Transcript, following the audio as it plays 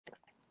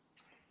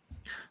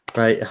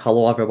Right,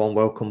 hello everyone,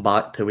 welcome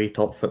back to We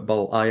Talk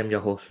Football. I am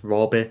your host,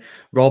 Robbie.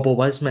 Robbo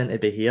was meant to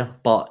be here,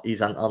 but his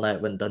internet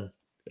went down,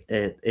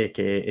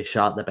 aka he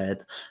shat the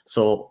bed.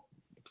 So,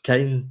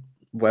 Kyne,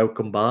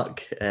 welcome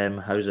back.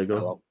 How's it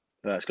going? Hello.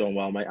 It's going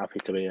well, mate. Happy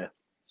to be here.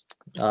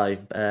 Aye,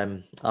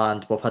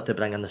 and we've had to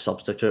bring in the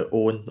substitute,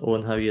 Owen.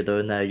 Owen, how you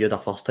doing? You're the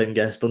first time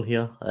guest on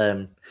here.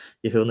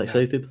 You feeling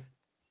excited?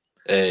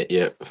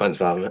 Yeah, thanks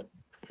for having me.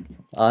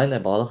 Aye, no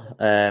bother.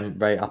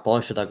 Right, I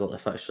probably should have got the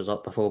fixtures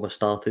up before we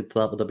started.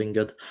 That would have been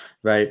good.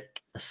 Right,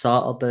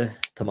 Saturday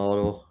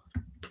tomorrow,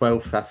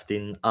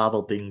 12:15.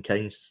 Aberdeen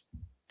Kyne's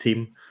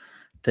team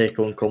take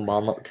on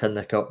Kilmarnock in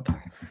the cup.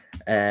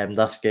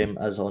 This game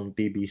is on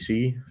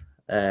BBC.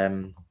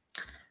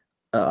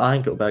 I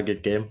think it'll be a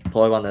good game.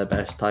 Probably one of the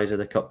best ties of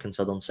the cup,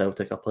 considering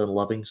Celtic are playing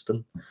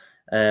Livingston.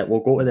 We'll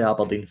go to the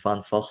Aberdeen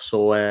fan first.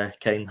 So,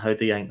 Kyne, how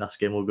do you think this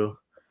game will go?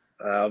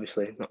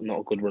 Obviously,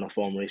 not a good run of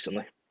form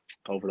recently,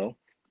 overall.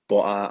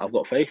 But I've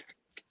got faith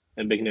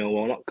in Big Neil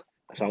Warnock.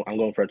 So I'm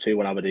going for a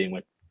 2-1 Aberdeen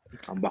win.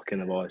 I'm backing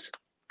the boys.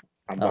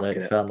 I'm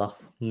backing it. Fair enough.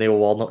 Neil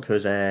Warnock,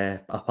 who's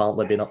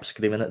apparently been up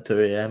screaming at 2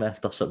 a.m.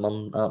 after St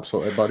Mirren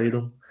absolutely buried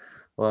him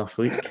last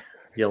week.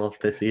 You'll love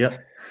to see it.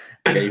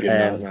 Gave him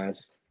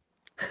nightmares.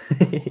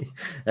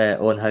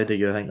 Owen, how do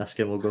you think this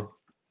game will go?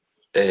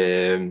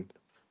 As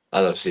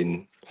I've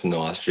seen from the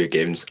last few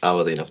games,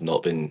 Aberdeen have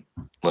not been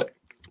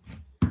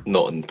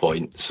not on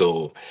point,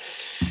 so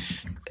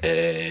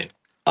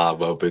I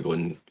will be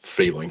going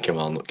 3-1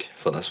 Kilmarnock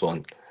for this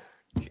one.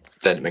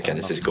 Derek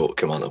McInnes has got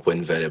Kilmarnock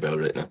win very well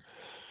right now.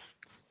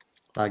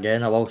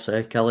 Again, I will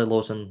say Kelly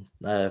losing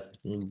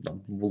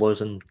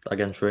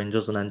against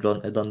Rangers and then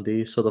drawn to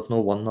Dundee, so they've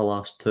not won the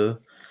last two.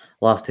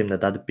 Last team they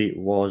did beat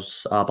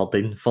was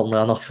Aberdeen,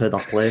 funnily enough, who they're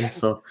playing.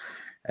 So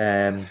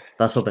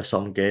this will be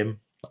some game.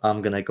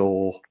 I'm gonna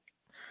go.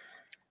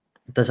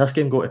 Does this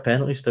game go to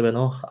penalties? Do we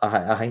know?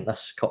 I think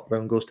this cup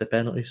round goes to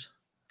penalties.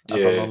 If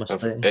I'm not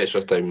mistaken.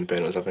 Extra time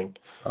penalties, I think.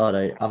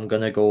 Alright, I'm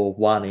gonna go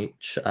one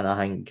each, and I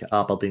think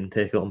Aberdeen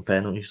take it on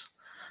penalties.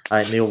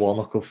 I think Neil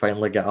Warnock will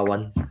finally get a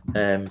win.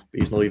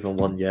 He's not even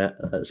won yet.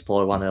 It's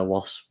probably one of the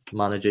worst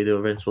managerial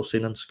events we've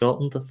seen in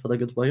Scotland for a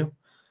good while.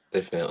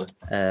 Definitely.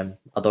 I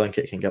don't think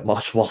it can get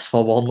much worse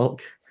for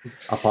Warnock,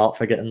 apart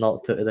from getting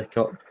knocked out of the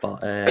cup.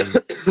 But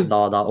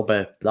no, that'll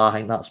be. I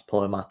think that's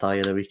probably my tie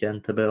of the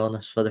weekend, to be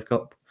honest, for the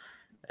cup.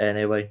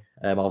 Anyway,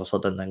 obviously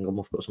in England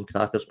we've got some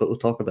crackers, but we'll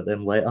talk about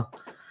them later.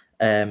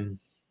 Any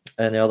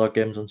other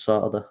games on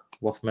Saturday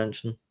worth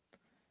mentioning?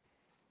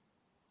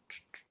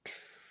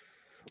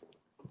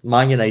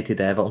 Man United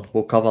Everton.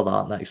 We'll cover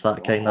that next.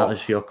 That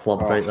is your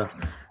club right there.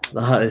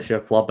 That is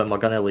your club, and we're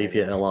gonna leave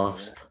you to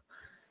last.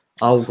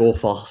 I'll go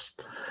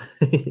first.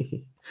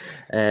 This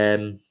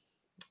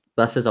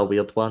is a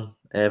weird one.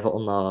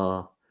 Everton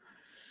are.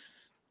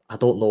 I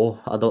don't know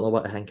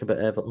what to think about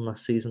Everton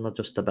this season. They're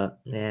just a bit,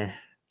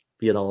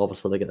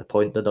 obviously they get the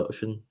point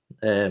deduction.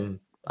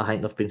 I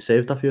think they've been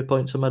saved a few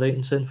points. Am I right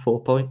in saying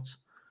 4 points?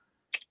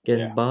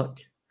 Getting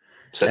back.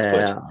 6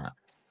 points.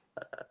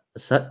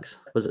 6?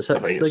 Was it 6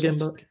 they getting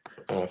back?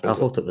 I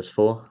thought it was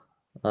 4.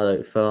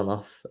 Alright, fair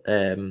enough.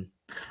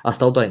 I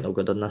still don't think they'll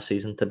go down this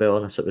season, to be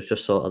honest. It was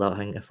just sort of that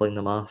thing to fling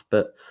them off.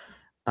 But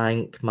I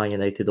think Man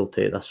United will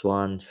take this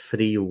one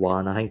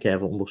 3-1. I think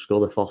Everton will score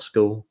the first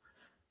goal,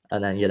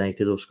 and then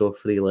United will score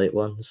 3 late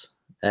ones.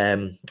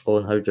 Owen,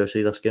 how do you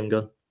see this game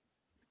going?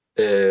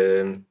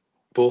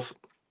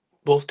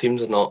 Both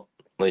teams are not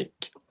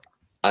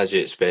as you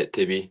expect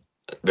to be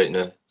right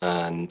now,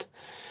 and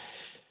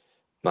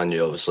Man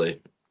U obviously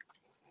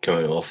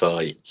coming off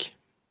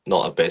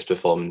not a best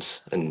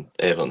performance, and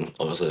Everton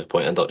obviously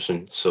point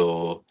deduction.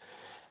 So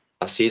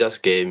I see this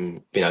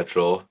game being a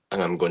draw,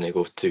 and I'm going to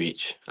go 2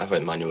 each. I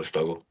think Man U will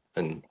struggle,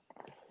 and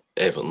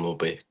Everton will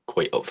be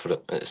quite up for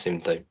it at the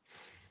same time.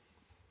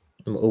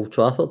 Old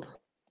Trafford?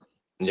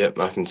 Yep,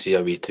 I can see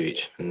a wee 2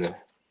 each in there.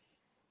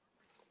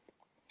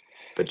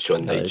 But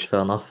fair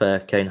enough.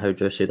 Kyne, how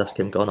do you see this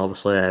game going?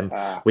 Obviously,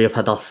 we have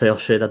had our fair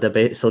share of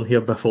debates on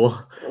here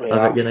before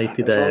about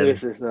United. As long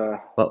as there's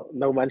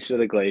no mention of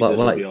the Glazers,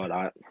 we'll be all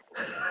right.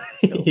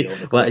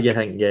 What do you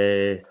think?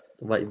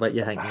 What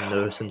you think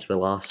now since we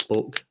last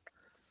spoke?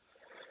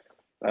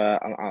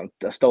 I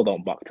still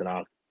don't back to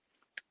now.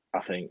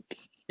 I think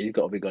he's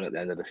got to be gone at the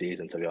end of the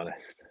season, to be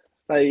honest.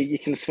 You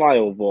can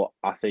smile, but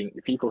I think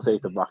people say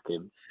to back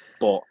him,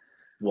 but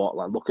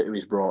look at who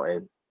he's brought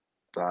in.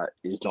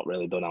 He's not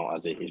really done out,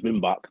 has he? He's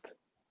been backed.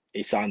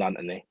 He signed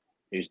Anthony,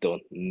 who's done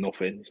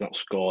nothing. He's not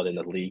scored in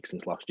the league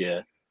since last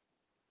year.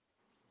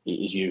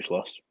 He's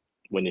useless.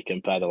 When you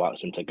compare the likes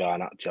of him to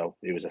Garnacho,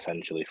 he was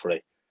essentially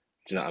free.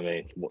 Do you know what I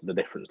mean? What the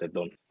difference they've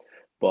done.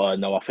 But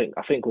no, I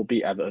think we'll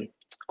beat Everton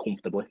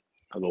comfortably.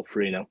 I'll go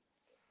 3-0. I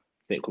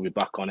think we'll be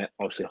back on it.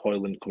 Obviously,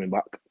 Højlund coming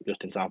back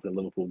just in time for the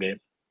Liverpool game.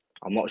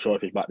 I'm not sure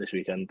if he's back this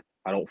weekend.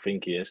 I don't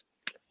think he is.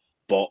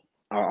 But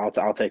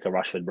I'll take a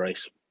Rashford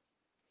brace.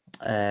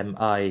 Ten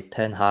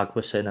Hag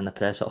was saying in the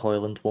press that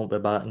Højlund won't be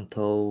back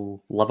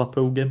until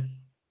Liverpool game.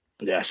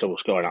 Yeah, so we'll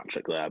score an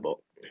hat-trick there, but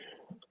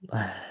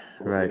right.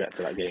 we'll get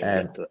to that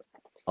game.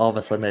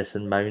 obviously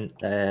Mason Mount,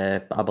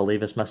 I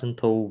believe is missing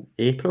till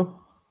April.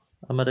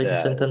 Am I right in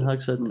saying Ten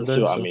Hag said to see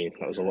do? what I mean?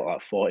 That was a lot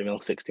like 40 mil,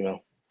 60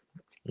 mil.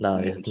 No,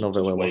 it's not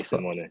really worth wasting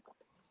it. money.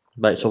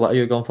 Right, so what are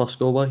you going for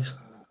score wise?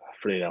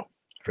 3-0.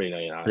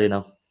 3-0 United.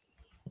 3-0.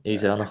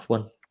 Easy enough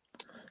one.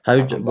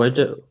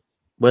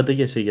 Where do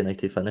you see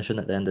United finishing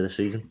at the end of the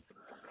season?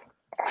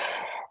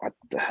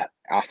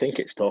 I think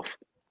it's tough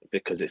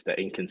because it's the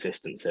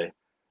inconsistency.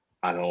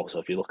 And also,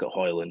 if you look at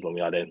Højlund when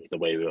we had him, the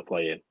way we were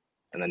playing,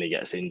 and then he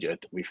gets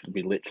injured, we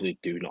literally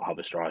do not have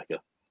a striker.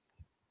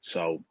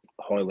 So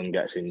Højlund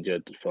gets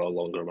injured for a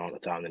longer amount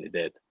of time than he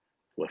did.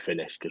 We're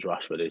finished because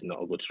Rashford is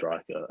not a good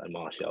striker and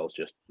Martial's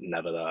just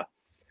never there.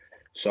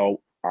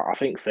 So I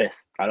think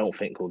fifth. I don't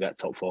think we'll get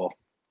top four.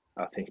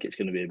 I think it's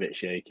going to be a bit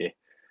shaky.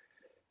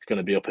 It's going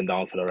to be up and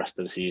down for the rest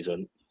of the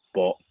season.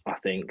 But I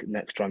think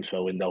next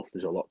transfer window,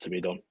 there's a lot to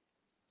be done.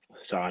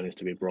 Signings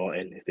to be brought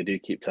in. If they do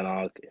keep Ten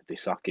Hag, if they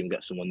sack him,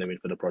 get someone new in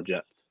for the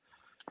project,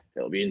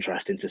 it'll be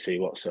interesting to see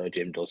what Sir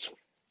Jim does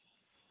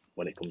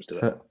when it comes to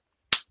it.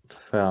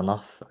 Fair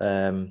enough.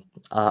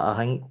 I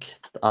think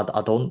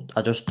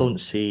I just don't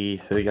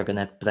see who you're going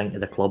to bring to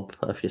the club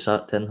if you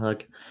sack Ten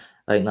Hag.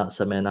 I think that's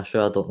the main issue.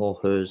 I don't know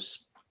who's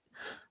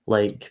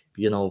like,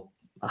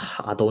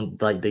 I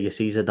don't like. Do you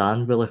see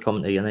Zidane really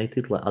coming to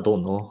United? Like, I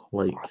don't know.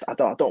 Like, I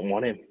don't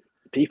want him.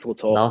 People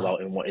talk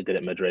about him, what he did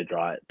at Madrid,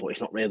 right? But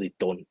it's not really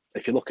done.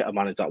 If you look at a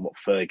manager like what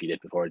Fergie did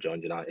before he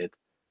joined United,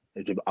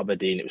 with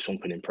Aberdeen, it was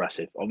something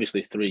impressive.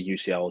 Obviously, 3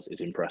 UCLs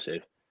is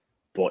impressive,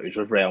 but it was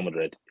with Real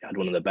Madrid. He had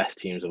one of the best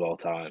teams of all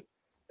time.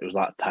 It was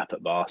like Pep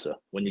at Barca.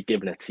 When you're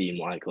given a team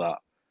like that,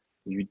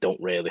 you don't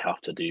really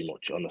have to do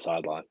much on the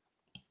sideline.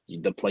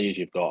 The players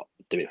you've got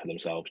do it for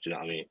themselves. Do you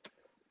know what I mean?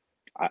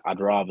 I'd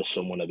rather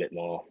someone a bit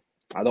more.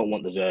 I don't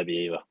want the Zerbi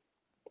either.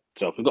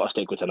 So if we've got to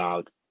stick with Ten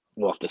Hag,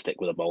 we'll have to stick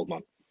with a bold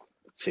man.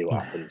 See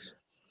what happens.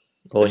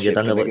 Oh, and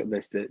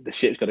the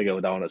ship's got to go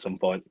down at some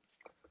point.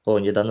 Oh,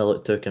 and you didn't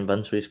look too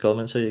convinced with his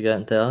comments, so you're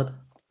getting to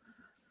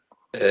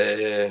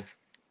add?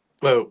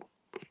 Well,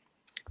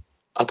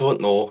 I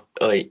don't know.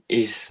 Like,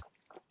 he's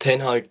Ten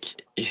Hag.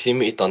 You seen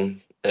what he's done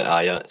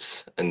at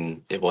Ajax,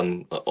 and he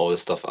won all the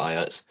stuff at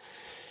Ajax.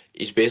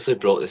 He's basically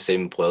brought the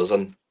same players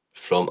in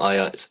from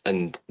Ajax,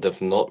 and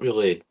they've not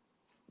really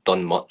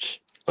done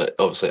much. Like,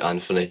 obviously,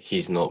 Anthony,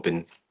 he's not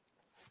been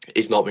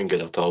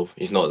good at all.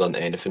 He's not done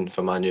anything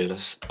for Man U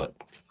this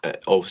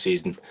all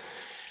season,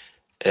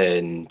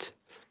 and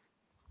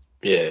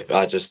yeah,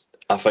 I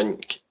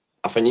think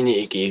you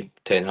need to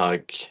give Ten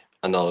Hag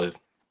another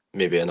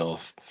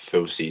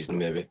full season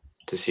maybe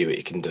to see what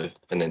he can do,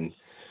 and then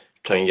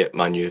try and get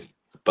Man U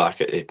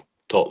back at the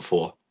top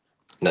 4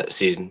 next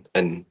season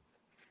and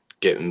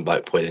get him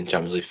back playing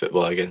Champions League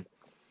football again,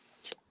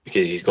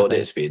 because he's got the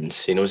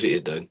experience. He knows what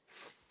he's doing.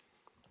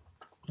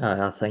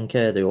 I think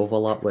the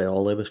overlap with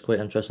Ollie was quite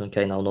interesting.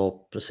 Kind of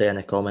know say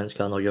any comments.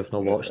 I know you've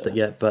not watched it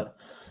yet, but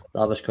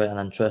that was quite an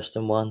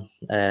interesting one.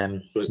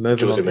 Jose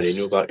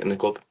Mourinho back in the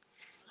club.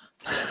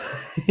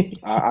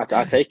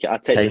 I take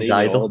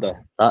Mourinho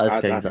order. That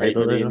is Kyne's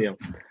idol.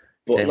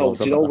 But Kane no,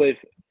 do you know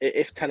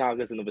if Ten Hag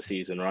has another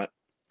season, right?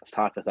 Just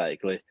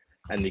hypothetically,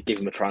 and they give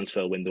him a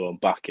transfer window and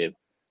back him,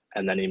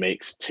 and then he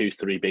makes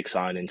 2-3 big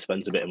signings,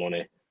 spends a bit of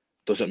money,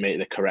 doesn't make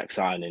the correct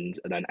signings,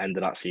 and then end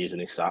of that season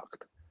he's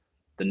sacked.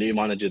 The new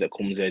manager that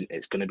comes in,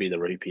 it's going to be the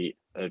repeat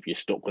of you're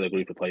stuck with a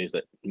group of players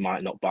that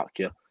might not back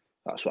you.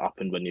 That's what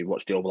happened when you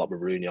watched the overlap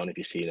with Rooney on, if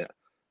you've seen it.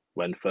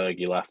 When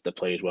Fergie left, the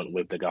players went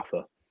with the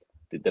gaffer.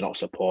 They're not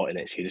supporting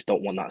it, so you just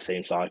don't want that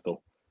same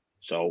cycle.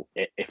 So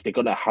if they're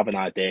going to have an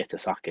idea to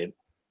sack him,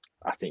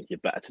 I think you're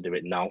better to do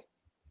it now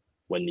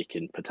when you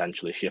can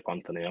potentially ship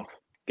Anthony off,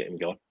 get him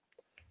going.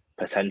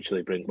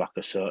 Potentially bring back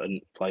a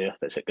certain player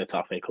that's at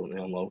Getafe currently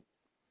on loan.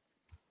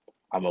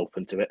 I'm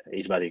open to it.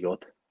 He's very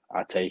good.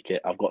 I take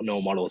it. I've got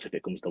no morals if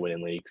it comes to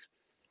winning leagues.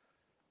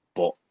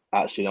 But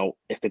actually,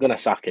 if they're going to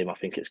sack him, I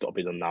think it's got to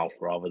be done now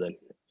rather than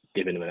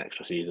giving him an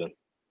extra season.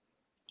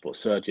 But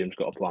Sir Jim's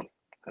got a plan,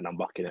 and I'm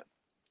backing it.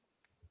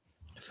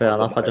 Fair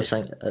enough. I just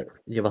think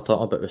you were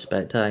talking about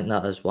respect. I think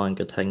that is one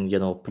good thing,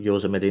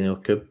 Jose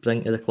Mourinho could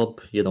bring to the club.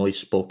 He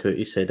spoke out,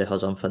 he said he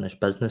has unfinished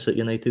business at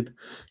United.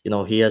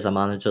 He is a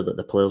manager that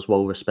the players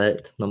will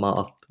respect no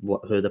matter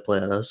who the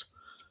player is.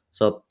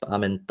 So, I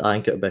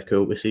think it would be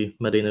cool to see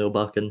Mourinho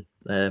back in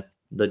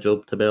the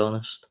job, to be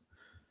honest.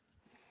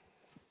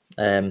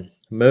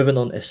 Moving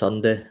on to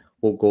Sunday,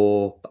 we'll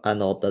go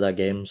in order of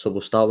games. So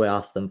we'll start with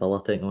Aston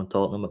Villa taking on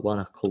Tottenham at 1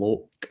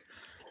 o'clock.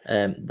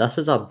 This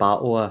is a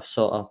battle of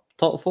sort of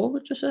top 4,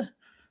 would you say?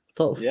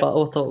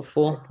 Battle of top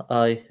 4.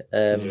 Aye.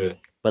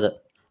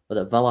 But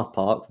at Villa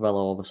Park,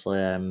 Villa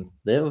obviously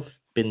they've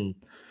been.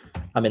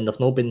 They've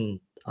not been.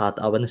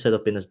 I wouldn't say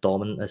they've been as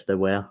dominant as they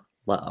were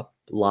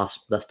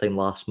this time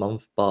last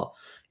month, but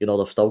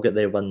they've still got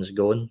their wins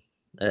going.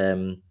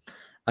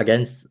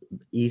 Against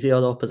easier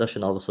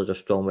opposition, obviously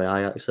just drawn with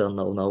Ajax there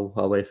 0-0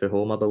 away from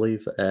home, I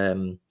believe.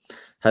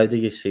 How do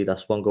you see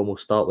this one going? We'll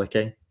start with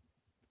Kyne.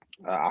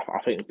 I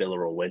think Villa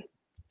will win.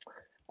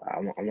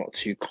 I'm not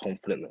too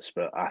confident in this,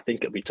 but I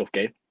think it'll be a tough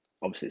game.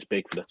 Obviously, it's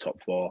big for the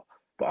top 4,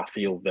 but I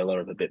feel Villa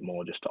have a bit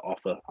more just to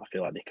offer. I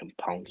feel like they can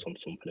pounce on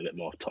something a bit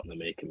more if Tottenham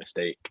make a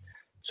mistake.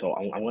 So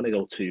I'm going to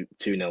go 2-0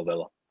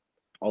 Villa.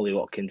 Ollie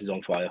Watkins is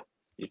on fire.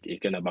 He's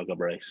going to bag a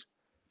brace,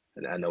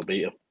 and they'll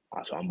beat him.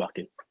 That's what I'm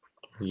backing.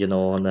 You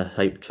know, on the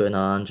hype train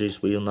of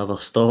Angie's, we'll never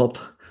stop.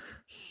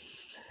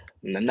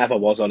 And I never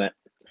was on it.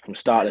 From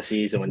start of the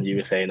season when you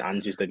were saying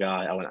Angie's the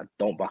guy, I went, I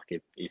don't back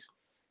him.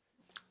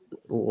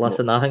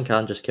 Listen, I think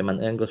Ange just came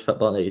into English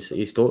football.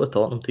 He's got the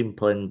Tottenham team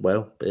playing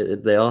well.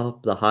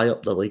 They're high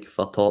up the league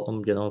for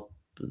Tottenham. You know,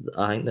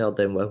 I think they're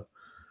doing well.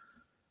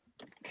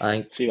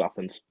 See what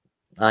happens.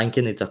 I think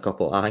he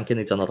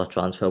needs another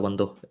transfer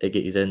window to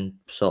get his in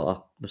sort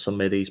of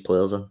some of these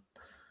players in.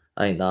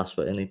 I think that's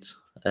what he needs.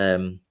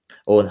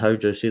 Owen, how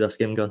do you see this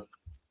game going?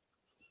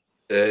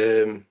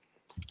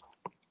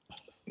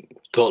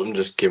 Tottenham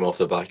just came off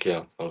the back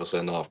here.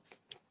 Obviously,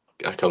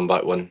 a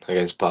comeback win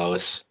against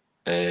Palace.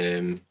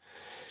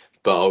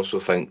 But I also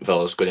think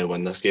Villa's going to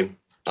win this game.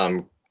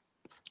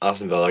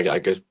 Aston Villa get a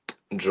good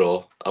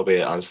draw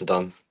away at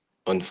Amsterdam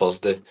on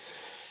Thursday.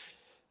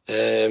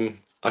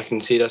 I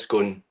can see this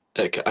going.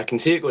 I can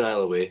see it going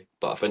either way,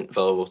 but I think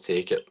Villa will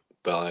take it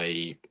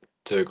by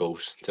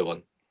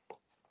 2-1.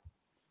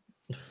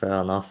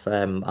 Fair enough.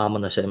 I'm on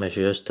the same as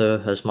you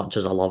too. As much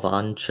as I love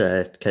Ange,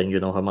 you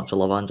know how much I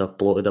love Ange. I've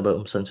bloated about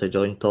him since he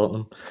joined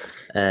Tottenham.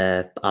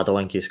 I don't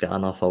think he's got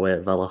enough away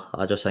at Villa.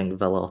 I just think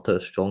Villa are too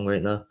strong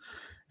right now.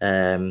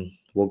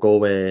 We'll go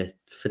with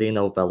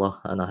 3-0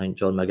 Villa, and I think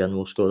John McGinn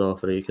will score all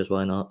three, because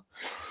why not?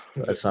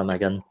 It's a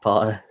McGinn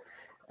party.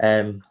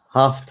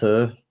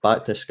 2:30,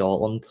 back to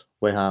Scotland.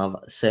 We have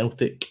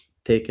Celtic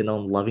taking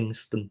on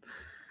Livingston.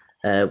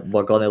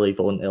 We're going to leave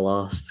Owen to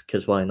last,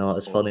 because why not?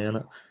 It's funny,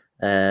 isn't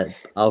it?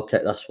 I'll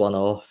kick this one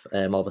off.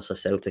 Obviously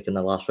Celtic in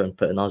the last round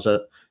putting us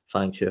out.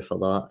 Thank you for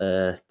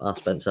that. I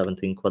spent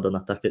 17 quid on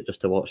a ticket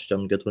just to watch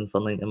Jim Goodwin for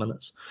 90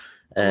 minutes.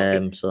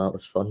 So that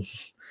was fun.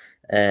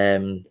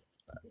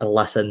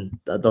 Listen,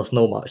 there's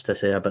no much to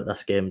say about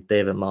this game.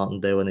 David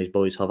Martindale and his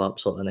boys have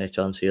absolutely no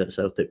chance here at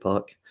Celtic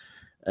Park.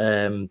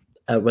 It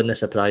wouldn't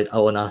surprise.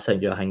 Alan, I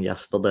sent you a thing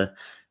yesterday.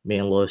 Me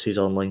and Lewis's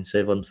online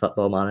save on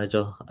Football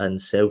Manager,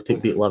 and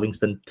Celtic beat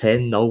Livingston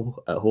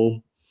 10-0 at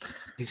home.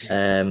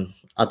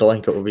 I don't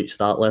think it will reach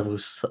that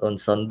levels on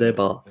Sunday,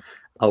 but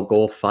I'll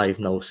go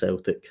 5-0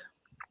 Celtic.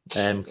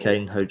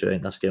 Kyne, how do you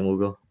think this game will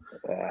go?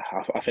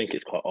 I think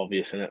it's quite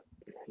obvious, isn't it?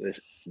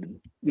 There's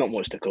not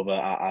much to cover.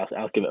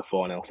 I'll give it a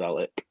 4-0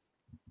 Celtic.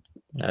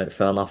 Right,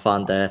 fair enough.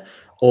 And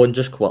Owen,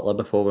 just quickly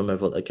before we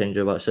move on to Kyne,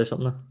 do you want to say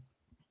something?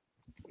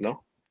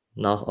 No.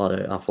 No?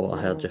 Alright, I thought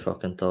I heard you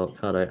fucking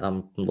talk. Alright,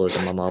 I'm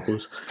losing my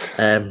marbles.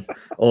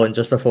 Owen,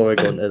 just before we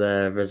go into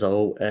the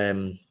result,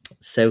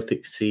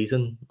 Celtic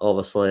season,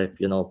 obviously,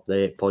 you know,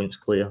 the 8 points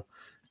clear.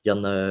 You're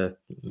now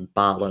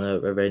battling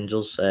out with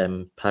Rangers.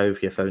 How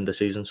have you found the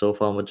season so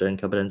far with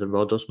Jenka Brendan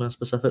Rodgers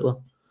specifically?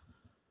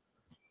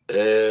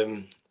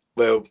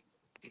 Well,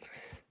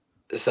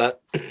 it's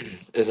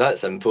that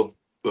simple.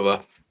 We were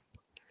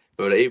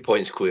 8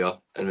 points clear,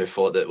 and we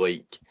thought that,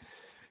 like,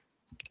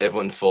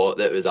 everyone thought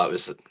that was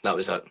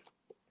it.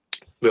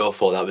 We all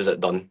thought that was it,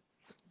 done.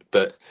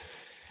 But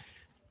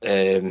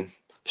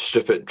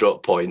stupid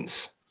drop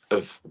points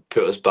have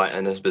put us back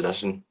in this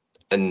position,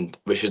 and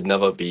we should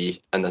never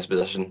be in this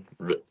position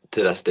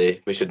to this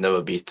day. We should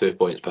never be 2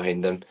 points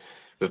behind them.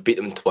 We've beat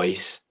them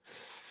twice,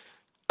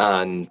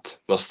 and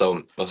we're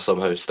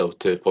somehow still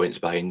 2 points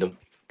behind them.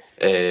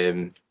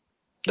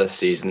 This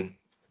season,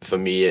 for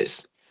me,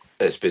 it's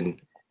been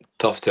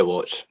tough to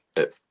watch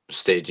at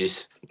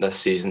stages this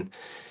season,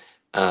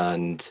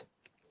 and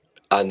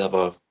I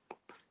never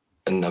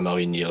in a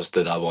million years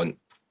did I want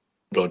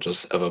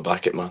Rodgers ever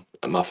back at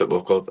my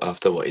football club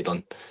after what he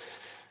done.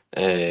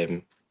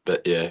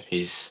 But yeah,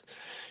 he's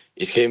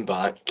came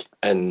back,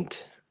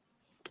 and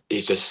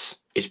he's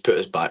put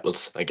us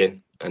backwards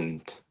again,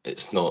 and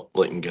it's not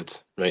looking good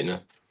right now.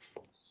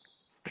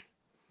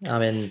 I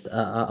mean,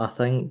 I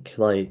think,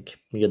 like,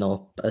 you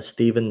know,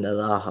 Stephen,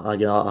 I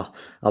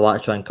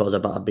want to try and cause a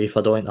bit of beef.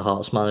 I don't think the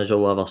Hearts manager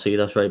will ever see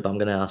this, right? But I'm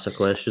going to ask a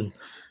question.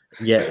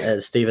 Yeah,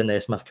 Stephen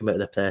A. Smith came out of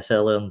the press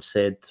earlier and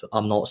said,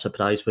 I'm not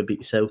surprised we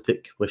beat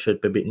Celtic. We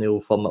should be beating the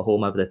Old Firm at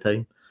home every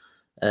time.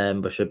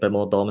 We should be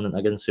more dominant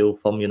against the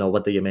Old Firm. You know,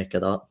 what do you make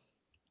of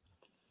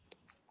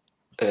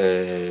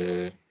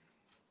that?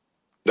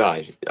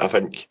 I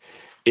think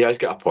he has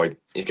got a point.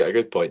 He's got a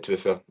good point, to be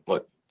fair.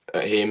 Like,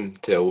 at home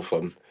to Old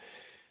Firm,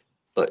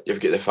 like, you've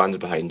got the fans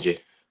behind you,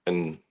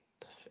 and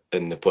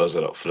the players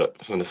are up for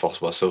it from the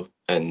first whistle,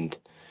 and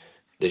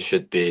they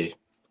should be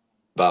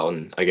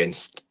battling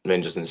against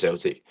Rangers and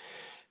Celtic.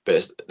 But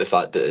it's the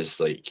fact that it's,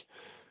 like,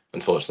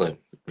 unfortunately,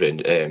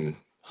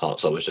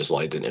 Hearts always just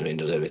lie down to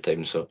Rangers every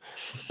time, so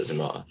it doesn't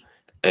matter.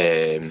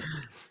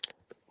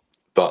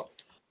 But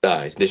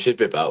they should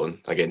be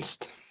battling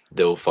against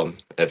the Old Firm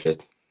every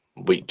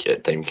week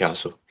at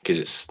Tynecastle,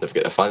 because they've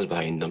got the fans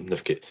behind them,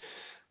 they've got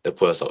the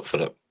players up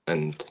for it,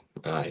 and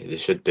they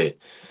should be,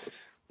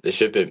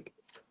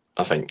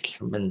 I think,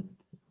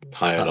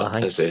 higher up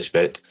as they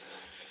expect.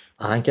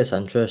 I think it's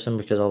interesting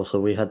because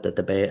obviously we had the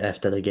debate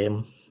after the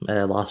game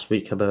last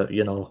week about,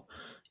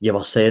 you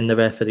were saying the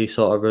referee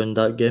sort of ruined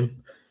that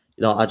game.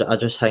 I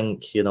just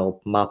think,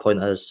 my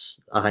point is,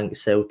 I think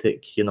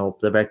Celtic,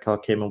 the red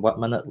card came in what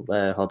minute?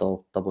 Hold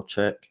on, double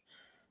check.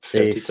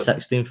 The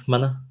 16th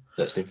minute.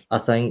 16th. I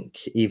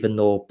think even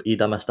though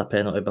Ida missed a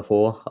penalty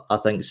before, I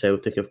think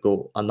Celtic have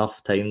got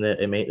enough time there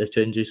to make the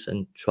changes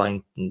and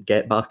try and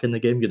get back in the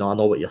game. I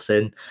know what you're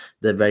saying.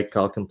 The red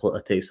card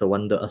completely takes the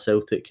wind out of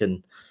Celtic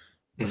and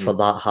for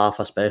that half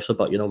especially,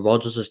 but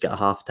Rodgers has got a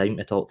half time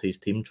to talk to his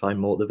team, try and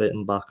motivate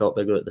them back up.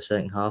 They go at the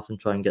second half and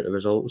try and get the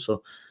result.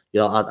 So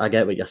I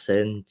get what you're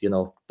saying.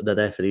 The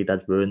referee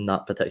did ruin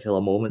that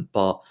particular moment,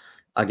 but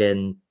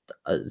again,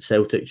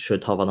 Celtic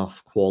should have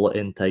enough quality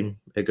and time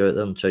to go out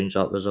there and change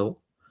that result.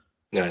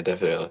 Yeah,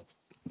 definitely.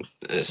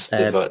 It's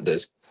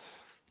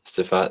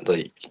the fact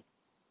like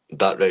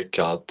that red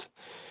card,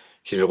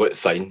 because we looked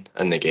fine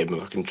in the game, we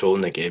were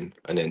controlling the game,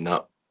 and then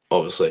that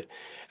obviously,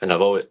 and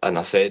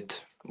I said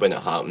when it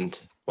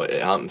happened,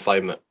 it happened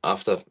 5 minutes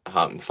after it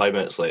happened, 5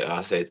 minutes later,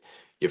 I said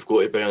you've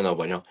got to bring on a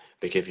winner,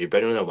 because if you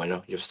bring on a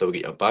winner, you've still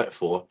got your back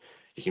four,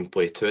 you can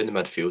play 2 in the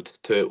midfield,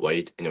 2 out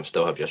wide, and you'll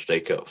still have your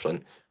striker up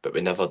front. But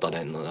we never done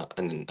anything like that,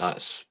 and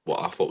that's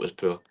what I thought was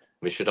poor.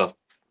 We should have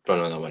brought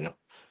on a winner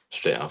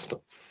straight after.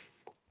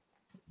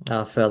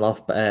 Fair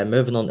enough. But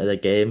moving on to the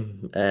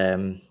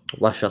game,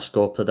 what's your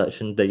score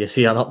prediction? Do you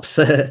see an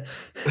upset?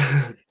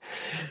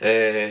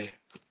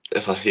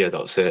 If I see an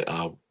upset,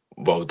 I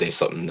will do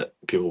something that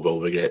people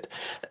will regret.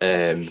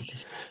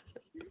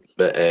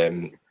 But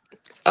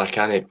I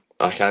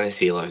can't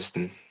see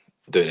Livingston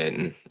doing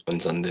anything on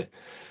Sunday.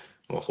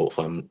 Well,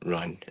 hopefully I'm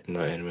wrong in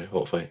that anyway.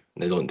 Hopefully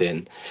they don't do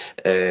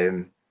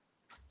anything.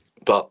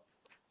 But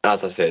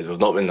as I said, we've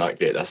not been that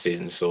great this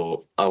season,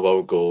 so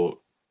I'll go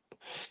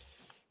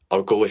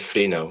with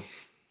 3-0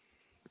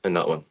 in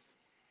that one.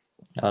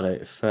 All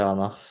right, fair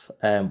enough.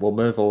 We'll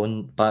move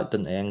on back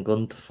into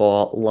England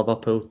for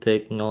Liverpool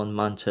taking on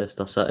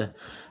Manchester City.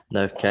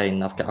 Now,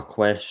 Kyne, I've got a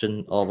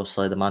question.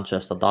 Obviously, the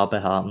Manchester derby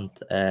happened.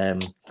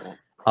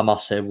 I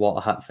must say, what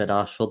a hit for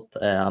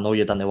Rashford. I know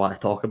you didn't want to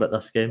talk about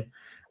this game.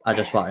 I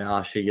just want to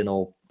ask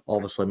you,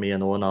 obviously me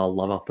and Owen are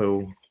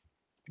Liverpool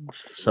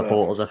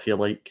supporters, if you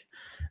like.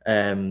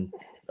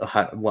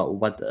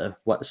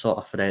 What sort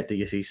of threat do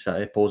you see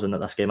City posing at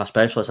this game,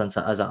 especially since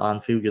it is at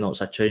Anfield?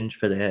 It's a change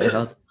for the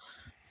Etihad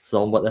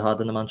from what they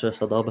had in the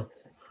Manchester derby.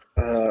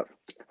 I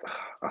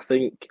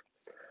think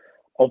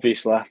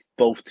obviously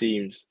both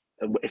teams,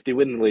 if they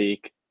win the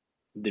league,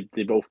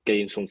 they both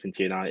gain something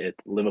to United.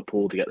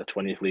 Liverpool to get the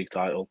 20th league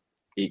title,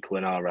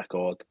 equaling our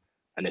record,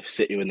 and if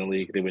City win the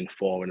league, they win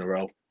 4 in a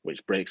row,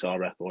 which breaks our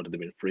record, and they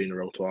win 3 in a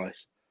row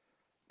twice.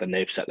 Then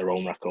they've set their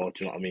own record.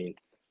 Do you know what I mean?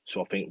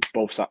 So I think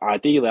both sides,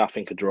 ideally, I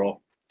think a draw,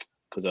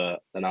 because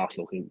then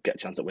Arsenal can get a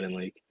chance at winning the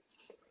league.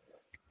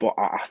 But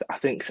I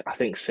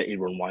think City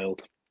run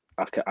wild.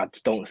 I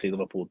just don't see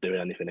Liverpool doing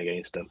anything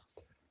against them.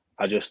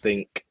 I just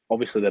think,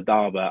 obviously, the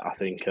derby, I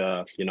think,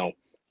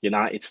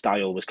 United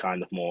style was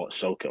kind of more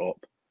soak it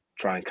up,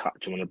 try and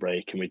catch them on a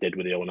break, and we did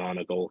with the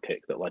Onana goal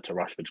kick that led to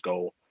Rashford's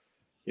goal.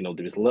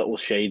 There was little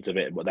shades of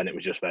it, but then it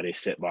was just very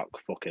sit back,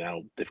 fucking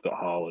hell, they've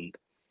got Haaland.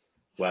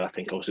 Where I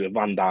think, obviously, with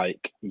Van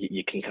Dijk,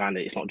 you can kind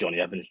of, it's not Johnny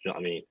Evans, you know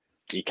what I mean?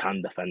 You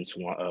can defend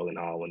someone like Erling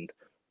Haaland,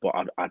 but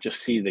I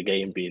just see the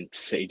game being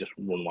City just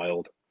run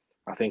wild.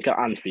 I think at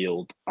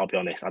Anfield, I'll be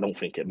honest, I don't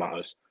think it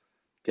matters.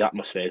 The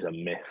atmosphere is a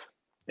myth.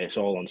 It's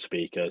all on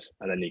speakers,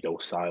 and then you go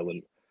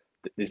silent.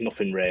 There's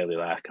nothing really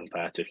there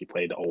compared to if you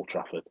played at Old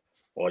Trafford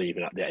or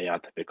even at the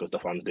Etihad, because the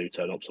fans do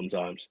turn up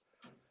sometimes.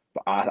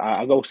 But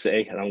I go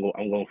City, and I'm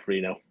going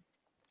 3-0.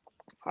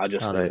 I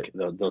just think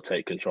they'll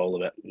take control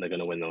of it, and they're going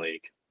to win the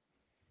league.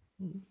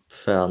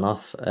 Fair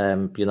enough.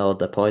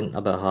 The point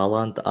about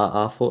Haaland,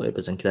 I thought it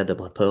was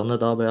incredibly poor in the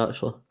derby,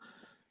 actually.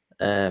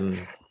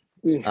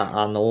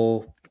 I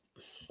know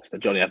it's the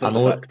Johnny Evans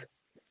effect.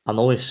 I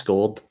know he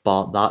scored,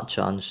 but that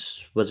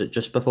chance, was it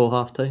just before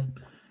half time?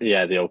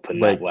 Yeah, the open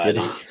net where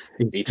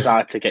he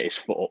tried to get his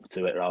foot up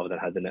to it rather than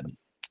heading it.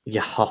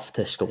 You have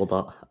to score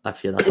that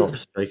if you're a top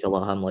striker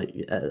like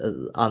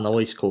him. I know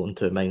he's caught in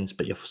 2 minds,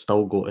 but you've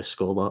still got to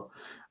score that.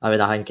 I mean,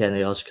 I think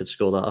any of us could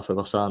score that if we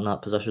were sat in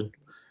that position.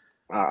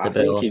 I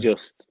think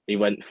he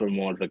went for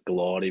more of a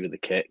glory with the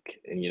kick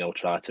and,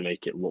 tried to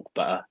make it look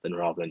better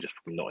rather than just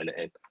nutting it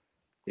in.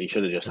 He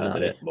should have just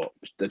headed it, but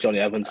the Johnny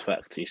Evans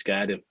effect, he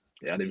scared him.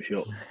 He had him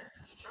shut.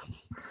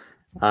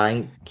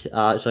 I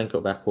actually think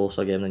it'll be a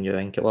closer game than you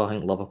think. Well, I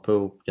think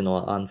Liverpool,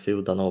 at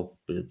Anfield, I know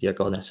you're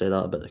going to say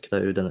that about the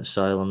crowd and it's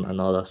silent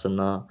and all this and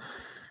that.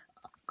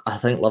 I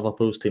think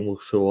Liverpool's team will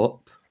show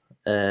up.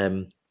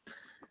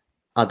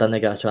 I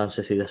didn't get a chance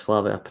to see the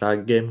Slavia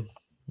Prague game.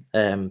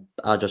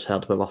 I just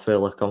heard we were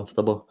fairly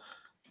comfortable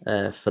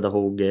for the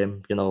whole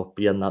game.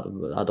 Being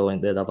that I don't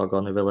think they're ever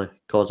going to really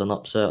cause an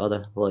upset, are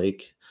they?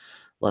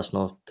 Let's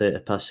not take a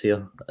piss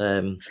here.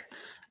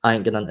 I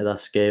ain't getting into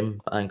this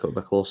game. I think it'll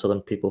be closer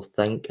than people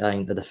think. I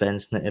think the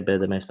defence need to be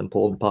the most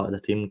important part of the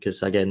team,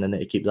 because again, they need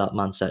to keep that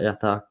Man City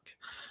attack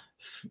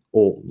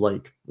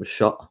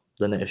shut.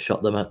 They need to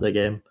shut them out of the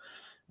game.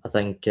 I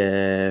think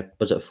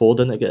was it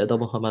Foden to get a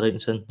double? Am I right in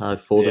saying?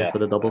 Foden for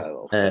the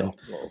double.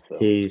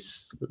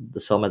 He's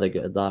somebody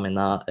got. I mean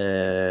that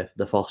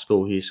the first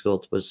goal he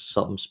scored was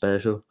something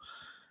special.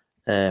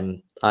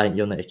 I think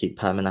you'll need to keep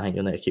him, and I think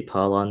you'll need to keep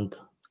Haaland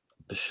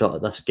shot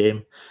at this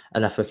game.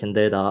 And if we can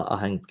do that, I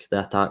think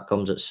the attack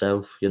comes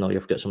itself. You know,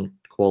 you've got some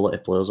quality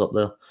players up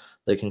there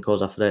that can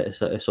cause a threat to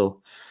City.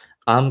 So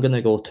I'm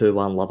gonna go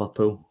 2-1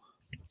 Liverpool.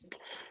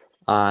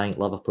 I think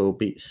Liverpool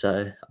beat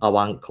City. I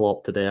want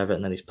Klopp to do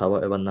everything in his power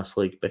to win this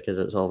league because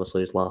it's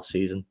obviously his last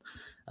season,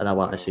 and I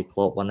want to see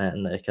Klopp win it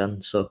and that he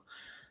can. So,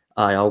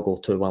 I'll go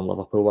 2-1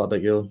 Liverpool. What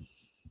about you?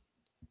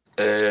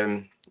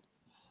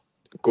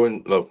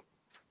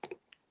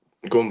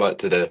 Going back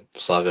to the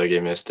Slavia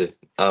game yesterday,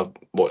 I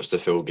watched the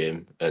full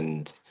game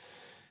and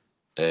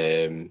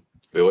we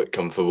looked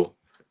comfortable,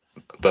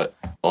 but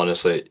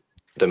honestly,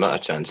 the amount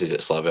of chances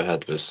that Slavia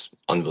had was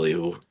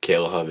unbelievable.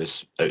 Kelleher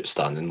was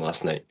outstanding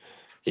last night.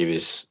 He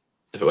was,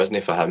 if it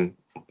wasn't for him,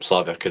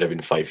 Slavia could have been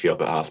 5-3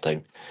 up at half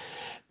time.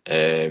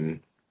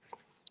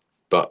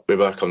 But we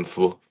were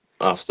comfortable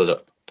after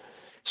it.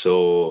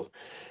 So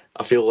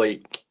I feel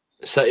like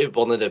City were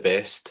one of the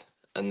best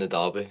in the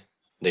derby.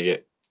 They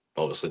get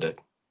obviously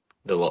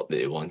the luck that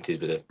they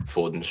wanted with the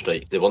Foden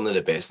strike. They're one of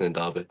the best in the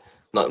derby.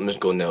 Nothing was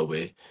going their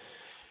way.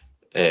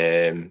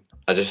 I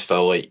just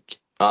feel like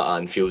at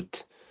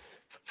Anfield,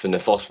 from the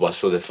first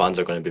whistle, the fans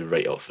are going to be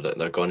right up for it.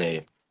 They're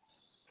going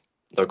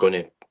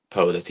to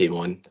power the team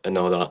on and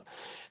all that.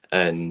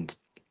 And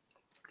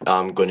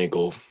I'm going to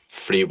go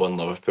 3-1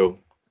 Liverpool.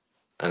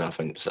 And I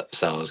think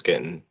Salah's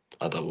getting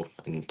a double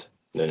and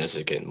Nunes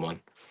is getting one.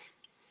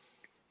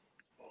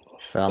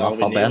 Fair enough,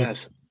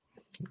 Nunes.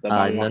 The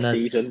man last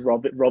season.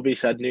 Robbie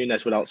said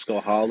Nunes would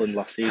outscore Haaland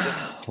last season.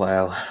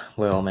 Well,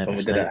 we all made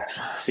mistakes. We did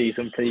a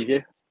season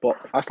preview. But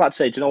I'd like to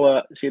say, do you know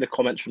what? See the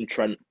comments from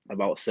Trent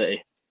about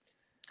City?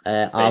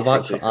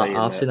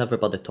 I've seen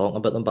everybody talking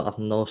about them, but I've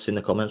not seen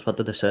the comments. What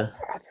did they say?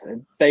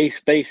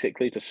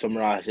 Basically, to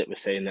summarise it, we're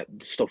saying that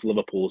the stuff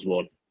Liverpool's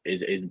won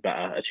is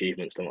better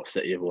achievements than what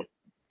City have won.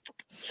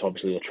 So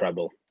obviously the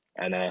treble.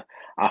 And I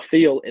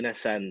feel, in a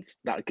sense,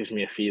 that gives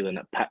me a feeling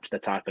that Pep's the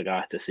type of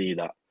guy to see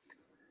that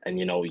and,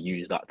 you know,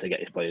 use that to get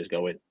his players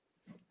going.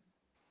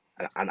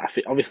 And I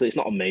think, obviously, it's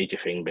not a major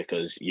thing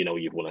because, you know,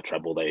 you've won a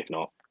treble. They've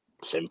not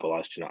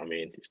symbolised, you know what I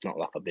mean? It's not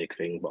like a big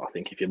thing. But I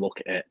think if you look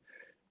at it,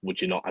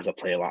 would you not, as a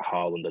player like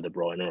Haaland or De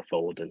Bruyne or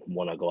Foden,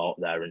 want to go out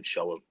there and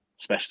show them,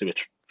 especially with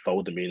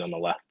Foden being on the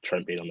left,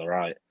 Trent being on the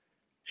right,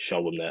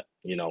 show them that,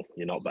 you know,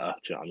 you're not better.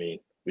 Do you know what I mean?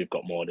 We've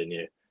got more than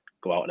you.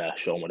 Go out there,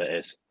 show them what it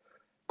is.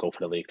 Go for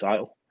the league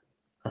title.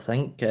 I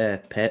think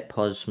Pep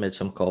has made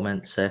some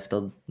comments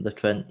after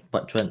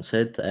what Trent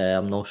said.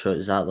 I'm not sure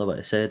exactly what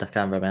he said. I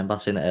can't remember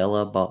saying it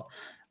earlier, but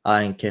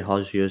I think he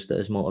has used it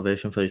as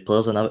motivation for his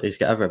players, and he's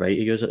got every right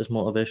to use it as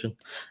motivation.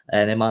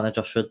 Any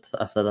manager should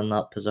if they're in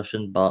that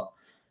position. But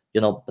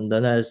you know,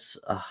 Nunes,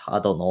 I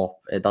don't know.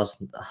 It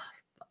doesn't.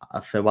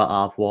 For what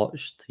I've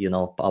watched, you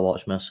know, I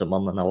watched Mercer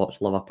Monday and I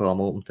watched Liverpool.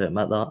 I'm open to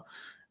admit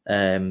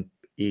that.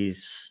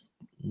 He's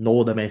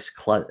no the most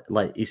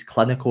he's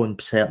clinical in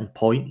certain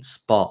points,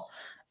 but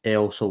he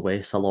also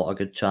wastes a lot of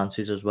good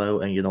chances as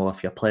well. And you know,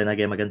 if you're playing a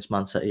game against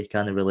Man City, you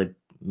can't really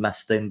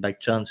miss them big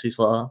chances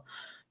like that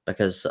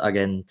because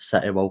again,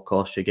 City will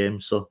cost you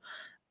games. So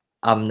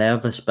I'm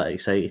nervous but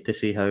excited to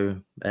see how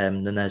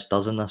Nunes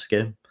does in this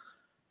game.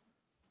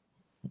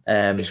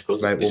 He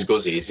scores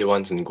the easy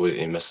ones and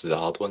he misses the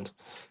hard ones.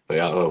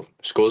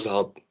 Scores the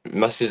hard,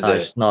 misses the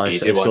easy ones. He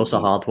scores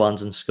the hard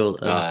ones and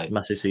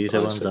misses the easy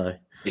ones.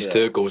 His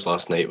 2 goals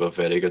last night were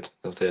very good.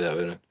 I'll tell you that,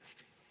 wouldn't I?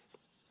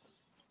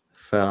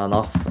 Fair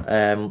enough.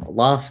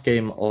 Last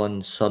game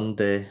on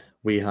Sunday,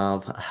 we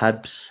have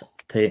Hibs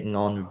taking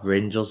on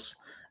Rangers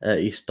at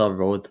Easter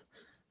Road.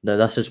 Now,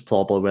 this is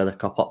probably where the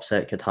cup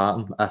upset could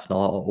happen. If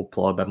not, it'll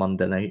probably be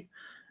Monday night.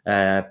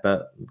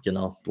 But, you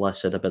know,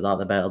 less said about that,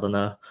 the better than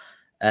now.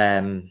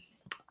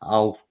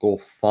 I'll go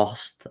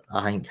first.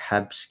 I think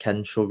Hibs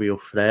can show real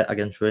threat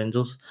against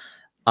Rangers.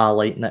 I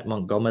like Nick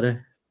Montgomery.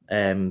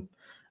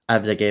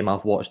 Every game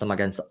I've watched him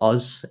against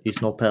us,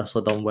 he's not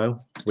personally done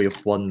well. We've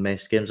won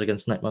most games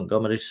against Nick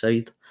Montgomery's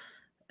side.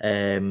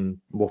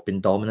 We've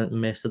been dominant in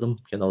most of them.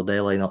 You know,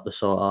 they line up the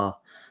sort of,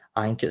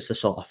 I think it's the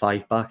sort of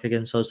 5-back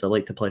against us. They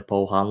like to play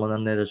Paul Hanlon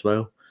in there as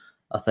well.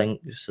 I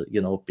think,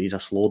 you know, he's a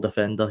slow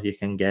defender. You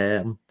can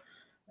get him.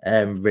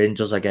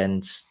 Rangers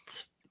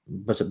against,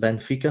 was it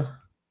Benfica?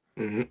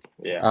 Mm-hmm.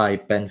 Yeah.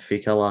 Aye,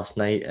 Benfica last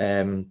night.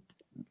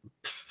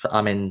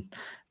 I mean,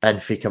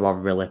 Benfica were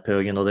really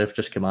poor. You know, they've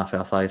just come off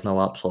a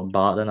 5-0 absolute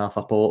battering off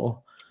a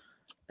Porto.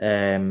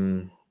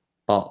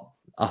 But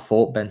I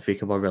thought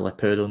Benfica were really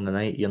poor on the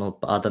night. You know,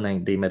 but I don't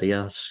think Di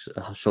Maria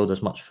showed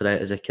as much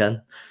threat as he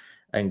can.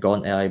 And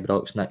going to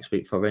Ibrox next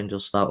week for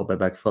Rangers, that'll be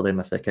big for them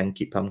if they can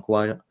keep him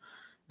quiet.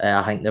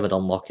 I think they were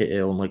unlucky to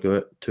only go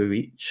out 2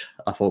 each.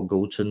 I thought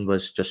Goldson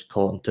was just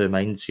caught in 2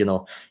 minds. You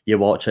know, you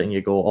watch it and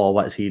you go, oh,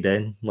 what's he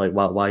doing? Like,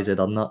 why has he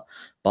done that?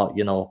 But,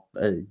 you know,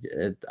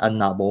 in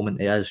that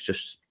moment, he is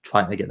just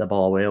trying to get the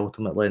ball away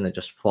ultimately, and it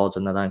just falls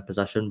in the wrong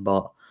position.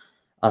 But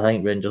I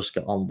think Rangers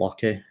got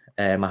unlucky.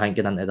 I think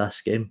getting into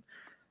this game,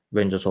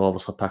 Rangers will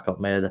obviously pick up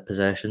more of the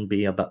possession,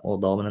 be a bit more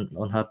dominant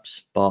on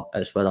Hibs, but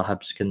it's whether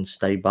Hibs can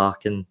stay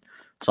back and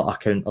sort of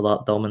counter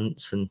that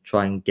dominance and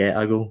try and get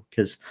a goal.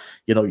 Because,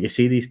 you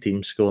see these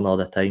teams scoring all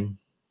the time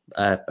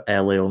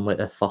early on, like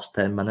the first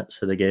 10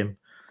 minutes of the game,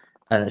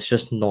 and it's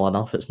just not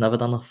enough. It's never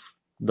enough.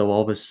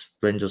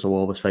 Rangers will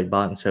always fight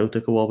back and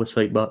Celtic will always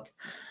fight back.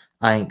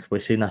 I think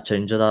we've seen a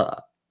change of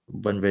that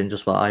when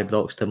Rangers were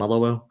Ibrox to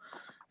Motherwell.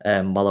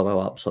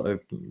 Motherwell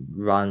absolutely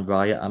ran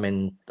riot. I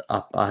mean,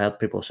 I heard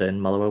people saying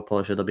Motherwell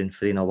probably should have been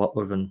 3-0 up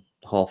within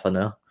half an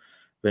hour.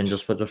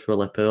 Rangers were just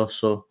really poor.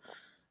 So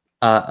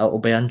it'll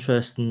be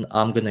interesting.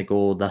 I'm going to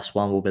go, this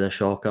one will be the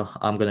shocker.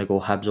 I'm going to go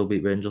Hibs will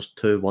beat Rangers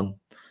 2-1.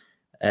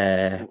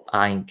 I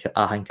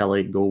think a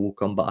late goal will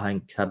come, but I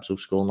think Hibs will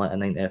score in like the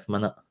 90th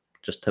minute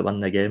just to win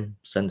the game,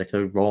 send the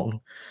crowd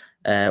rocking.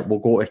 We'll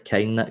go to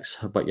Kyne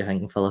next. What you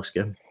thinking for this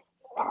game?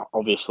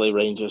 Obviously,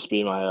 Rangers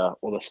being my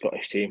other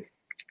Scottish team.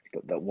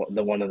 The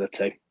one of the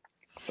two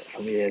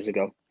from years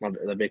ago,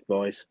 the big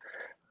boys.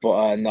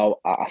 But no,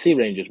 I see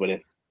Rangers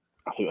winning.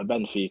 I think with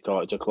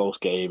Benfica, it's a close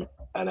game,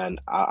 and then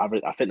I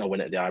think they'll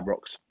win at the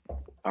Ibrox.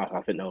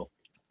 I think they'll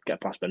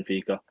get past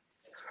Benfica.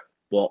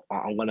 But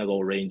I'm going to go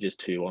Rangers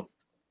 2-1.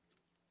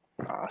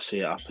 I see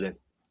it happening.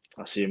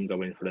 I see them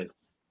going through.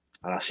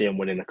 And I see them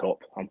winning the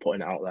cup. I'm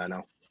putting it out there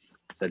now.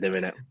 They're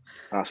doing it.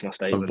 That's my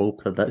statement. It's a bold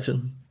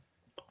prediction.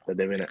 They're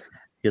doing it.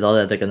 You're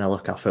already going to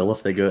look a fool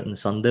if they go out on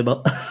Sunday,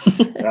 but...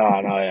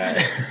 no,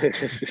 yeah.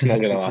 It's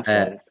not going to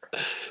last.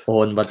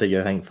 Owen, what do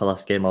you think for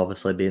this game?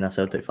 Obviously, being a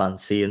Celtic fan,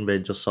 seeing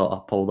Rangers sort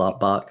of pull that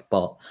back,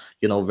 but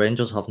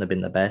Rangers haven't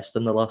been the best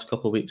in the last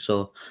couple of weeks,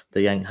 so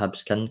do you think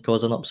Hibs can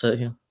cause an upset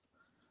here?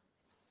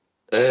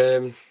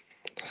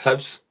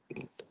 Hibs,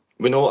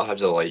 we know what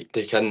Hibs are like.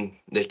 They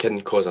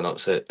can cause an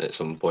upset at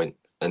some point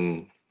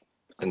in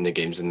the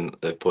games and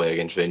they play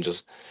against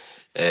Rangers.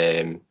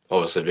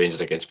 Obviously,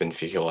 Rangers against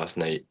Benfica last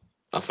night.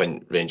 I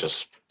think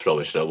Rangers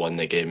probably should have won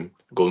the game.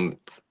 Going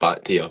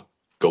back to your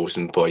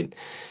Golson point,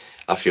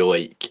 I feel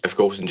like if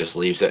Golson just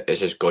leaves it, it's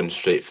just gone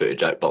straight through to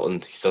Jack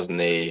Butland. He doesn't.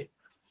 The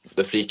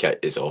free kick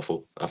is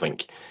awful. I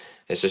think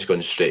it's just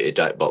gone straight to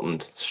Jack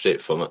Butland,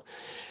 straight from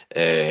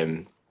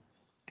it.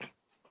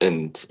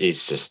 And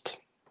he's just.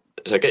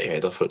 It's a great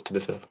header for it, to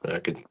be fair. A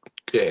great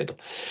header.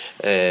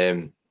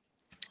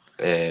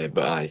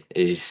 But aye,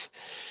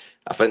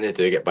 I think they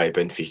do get by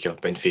Benfica.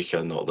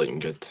 Benfica are not looking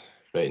good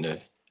right now.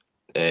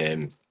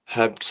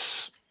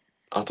 Hibs,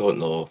 I don't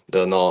know.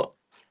 They're not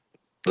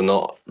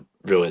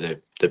really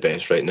the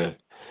best right now,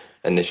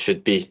 and they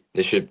should be.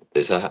 They're a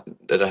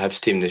Hibs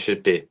team. They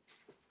should be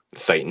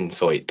fighting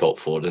for like top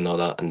 4 and all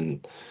that,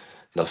 and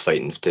they're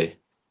fighting to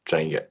try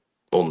and get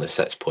only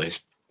 6th place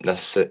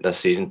this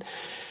season.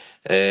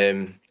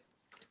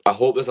 I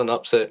hope there's an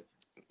upset,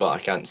 but I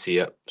can't see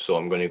it, so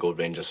I'm going to go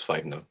Rangers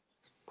 5-0.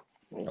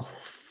 Oh,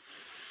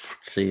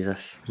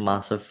 Jesus,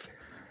 massive.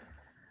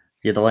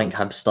 You don't think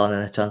Hibs stand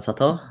any chance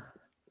at all?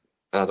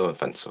 I don't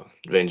think so.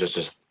 Rangers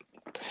just...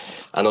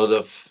 I know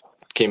they've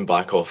came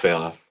back off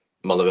a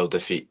Motherwell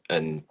defeat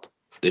and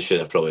they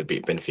should have probably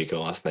beat Benfica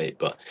last night,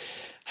 but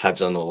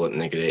Hibs are not looking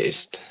the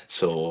greatest,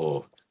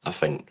 so I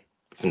think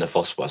from the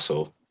first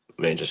whistle,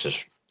 Rangers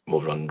just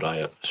will run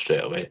riot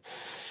straight away.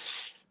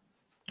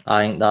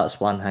 I think that's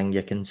one thing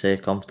you can say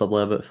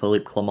comfortably about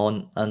Philippe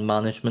Clement and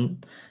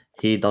management.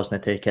 He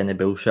doesn't take any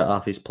bullshit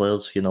off his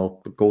players.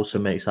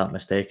 Golson makes that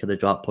mistake of the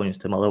drop points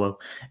to Motherwell.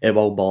 It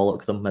will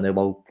bollock them and it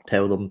will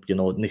tell them,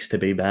 it needs to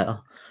be better.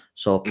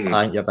 So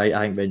I think you're right.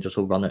 I think Rangers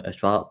will run out of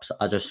traps.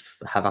 I just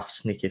have a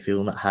sneaky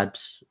feeling that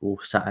Hibs will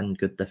sit in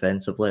good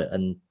defensively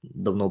and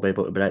they'll not be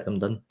able to break them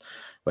down,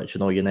 which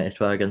you need to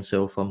try against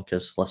Selfham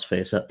because let's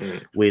face it,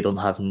 we don't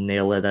have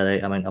nearly the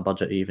right amount of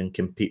budget to even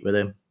compete with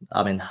them.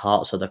 I mean,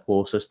 Hearts are the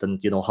closest,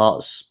 and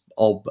Hearts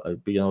all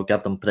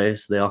give them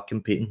praise. They are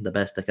competing the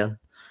best they can.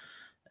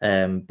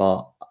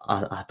 But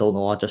I don't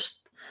know.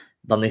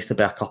 There needs to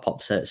be a cup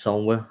upset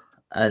somewhere.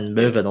 And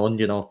moving on,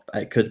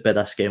 it could be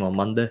this game on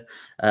Monday.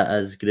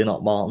 As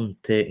Greenock Martin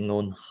taking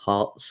on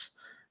Hearts.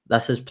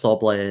 This is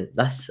probably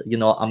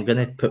I'm going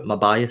to put my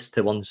bias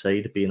to one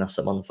side, being a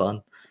St Mirren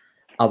fan.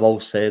 I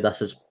will say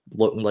this is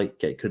looking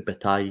like it could be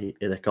tie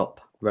in the cup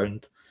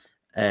round.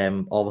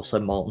 Obviously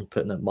Martin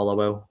putting it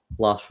Motherwell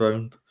last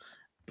round.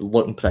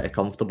 Looking pretty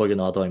comfortable. I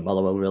don't think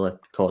Motherwell really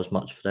caused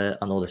much threat.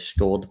 I know they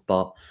scored,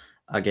 but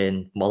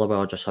again,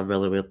 Motherwell are just a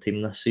really weird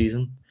team this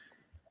season.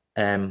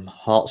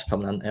 Hearts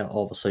coming into it,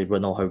 obviously we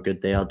know how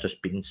good they are,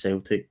 just beating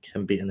Celtic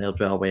and beating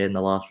Airdrie away in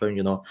the last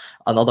round.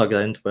 Another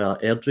ground where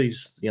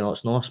Airdrie's,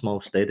 it's not a small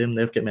stadium.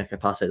 They've got more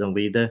capacity than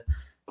we do.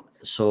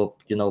 So,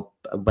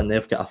 when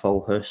they've got a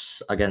full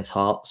house against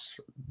Hearts,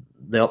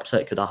 the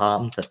upset could have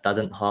happened. It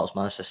didn't. Hearts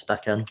managed to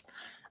stick in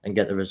and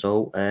get the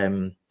result.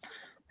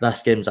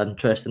 This game's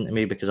interesting to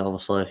me because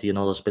obviously,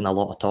 there's been a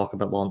lot of talk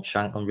about Lawrence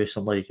Shankland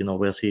recently.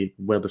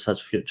 Where does his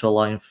future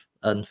lie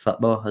in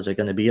football? Is it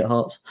going to be at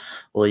Hearts?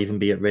 Will he even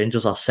be at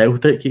Rangers or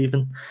Celtic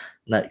even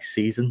next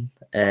season?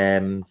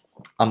 I'm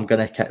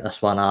going to kick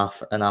this one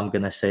off and I'm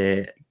going to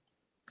say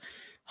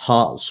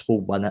Hearts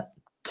will win it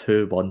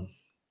 2-1.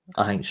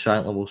 I think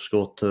Shankland will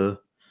score 2.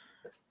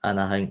 And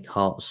I think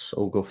Hearts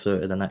will go through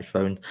to the next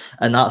round.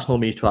 And that's not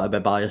me trying to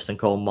be biased and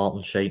calling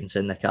Morton shite and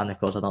saying they can't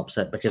cause an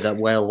upset, because it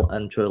well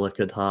and truly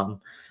could happen.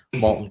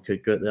 Morton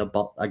could go there,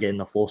 but again,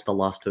 they've lost the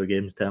last 2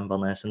 games to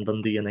Inverness and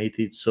Dundee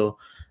United, so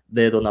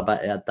they're on a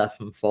bit of a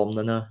different form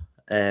than now.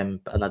 And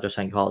I just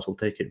think Hearts will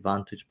take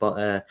advantage.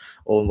 But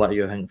Owen, what do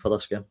you think for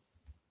this game?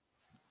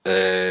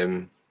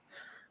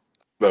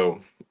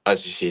 Well,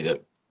 as you see,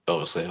 that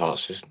obviously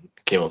Hearts just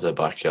came off the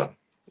back of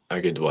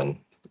a good one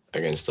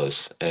against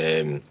us.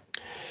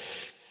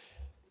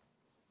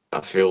 I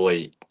feel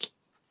like,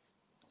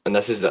 and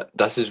this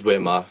is where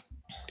my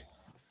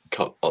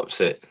cup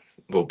upset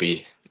will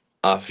be.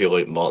 I feel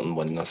like Morton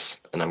win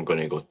this, and I'm going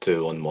to go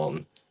 2-1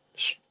 Morton.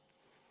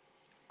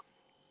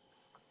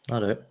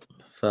 All right,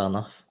 fair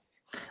enough.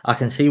 I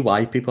can see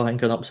why people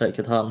think an upset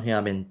could happen here.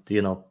 I mean, they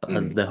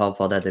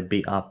have already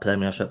beat a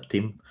Premiership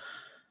team.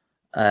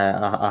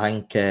 I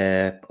think.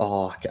 I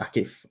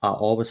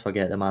always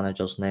forget the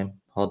manager's name.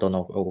 Hold on,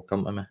 it will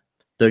come to me.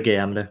 Dougie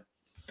Emery.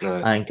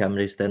 Right. I think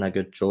Emery's doing a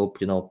good job.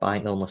 But I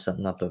think they're only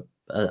sitting about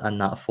in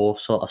that 4th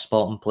sort of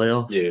spot in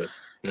playoffs. Yeah.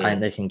 I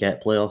think they can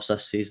get playoffs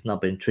this season. I'll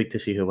be intrigued to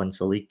see who wins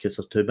the league, because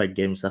there's 2 big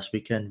games this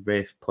weekend.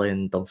 Rafe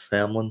playing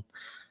Dunfermline,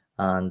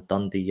 and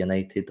Dundee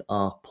United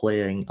are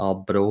playing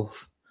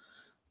Arbroath,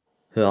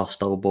 who are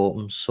still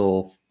bottom.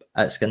 So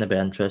it's going to be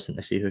interesting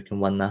to see who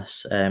can win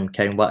this.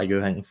 Kyne, what are you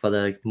thinking for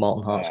the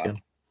Morton Hearts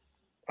game?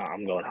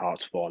 I'm going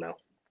Hearts 4-0.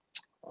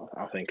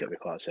 I think it'll be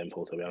quite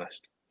simple, to be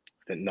honest. I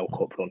think no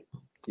cup run.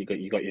 You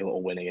got your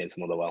little win against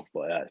Motherwell,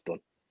 but yeah, it's done.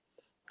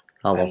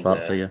 I love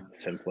that for you.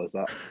 Simple as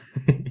that.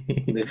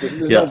 There's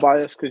no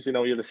bias, because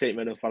you're the St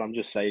Mirren fan. I'm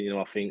just saying,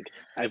 I think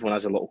everyone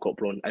has a little cup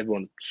run.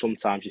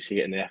 Sometimes you see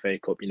it in the FA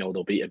Cup.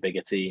 They'll beat a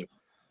bigger team,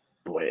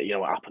 but it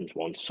happens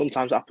once.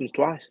 Sometimes it happens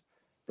twice,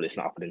 but it's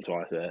not happening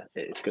twice.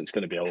 It's going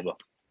to be over.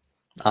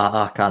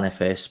 I can't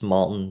face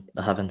Morton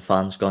having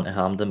fans going to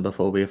Hampden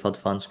before we've had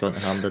fans going to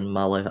Hampden in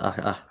my life.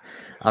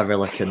 I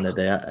really couldn't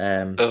do it.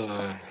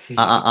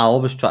 I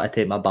always try to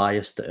take my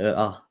bias out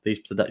of these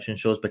prediction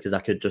shows, because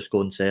I could just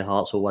go and say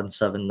Hearts will win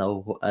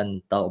 7-0,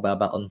 and that'll be a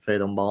bit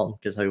unfair on Morton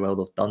because how well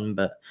they've done.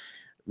 But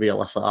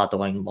realistically, I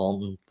don't think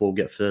Morton will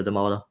get through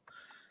tomorrow.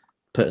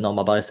 Putting all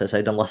my bias to the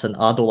side, and listen,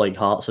 I don't like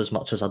Hearts as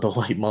much as I don't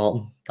like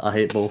Morton. I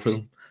hate both of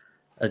them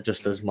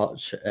just as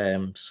much.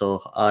 I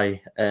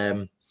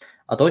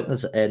don't think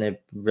there's any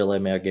really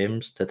more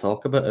games to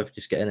talk about. If you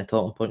just get any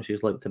talking points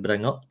you'd like to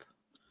bring up.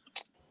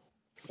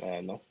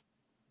 No.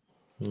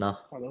 No.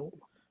 I don't.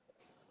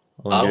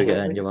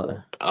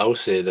 I'll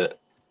say that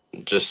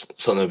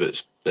just something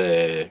about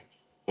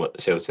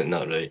what Celtic and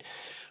that, right?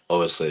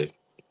 Obviously,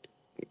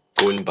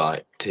 going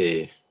back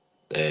to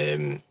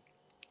Ange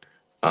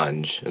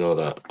and all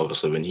that,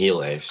 obviously when he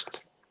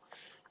left,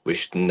 we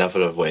should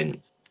never have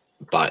went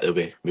back the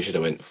way. We should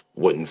have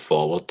went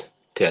forward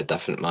to a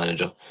different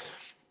manager.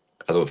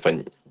 I don't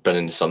think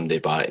bringing somebody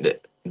back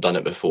that done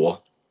it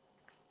before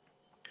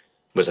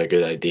was a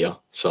good idea.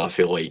 So I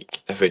feel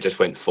like if we just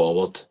went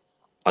forward,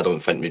 I don't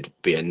think we'd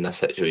be in this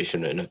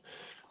situation right now.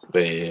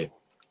 We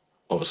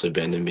obviously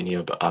Brendan being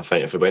here, but I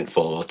think if we went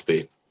forward,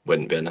 we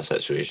wouldn't be in the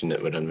situation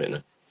that we're in right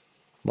now.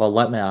 Well,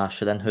 let me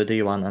ask you then, who do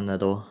you want in the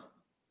door?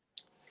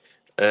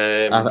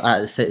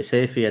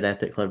 Say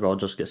theoretically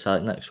Rodgers gets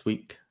sacked next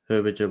week,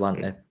 who would you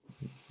want to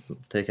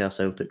take our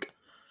Celtic?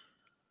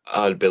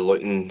 I'd be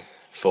looking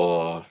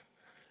for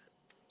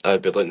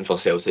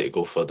Celtic to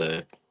go for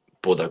the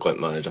Boda Glimt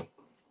manager.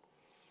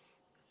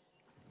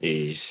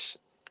 He's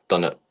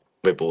done it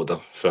with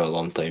Boda for a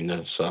long time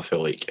now, so I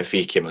feel like if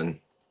he came in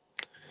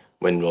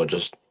when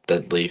Rodgers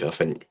did leave, I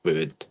think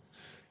we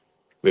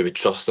would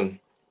trust him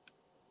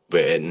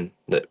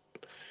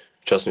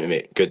trust him to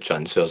make good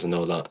transfers and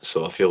all that.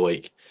 So I feel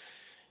like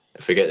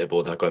if we get the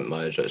Boda Glimt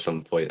manager at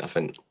some point, I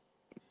think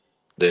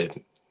the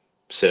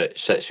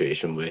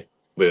situation we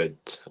would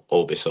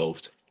all be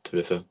solved, to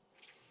be fair.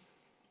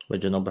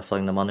 Would you not be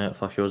flinging the money out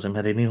for Jose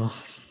Mourinho?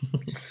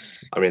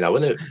 I mean, I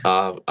wouldn't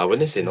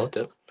say not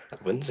to. I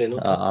wouldn't say no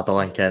to. I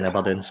don't think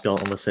anybody in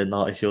Scotland would say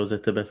no to Jose,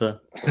 to be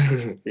fair.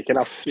 You can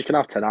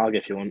have Ten Hag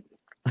if you want.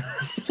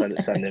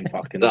 Send him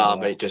fucking. Nah, I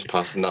might just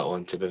passing that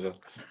one, to be fair.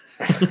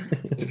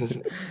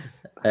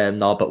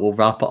 No, but we'll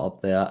wrap it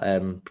up there.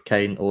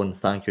 Kyne, Owen,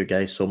 thank you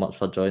guys so much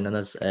for joining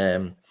us.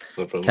 No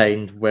problem.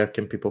 Kyne, where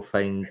can people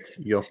find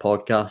your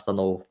podcast? I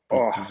know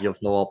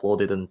you've not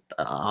uploaded in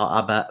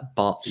a bit,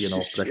 but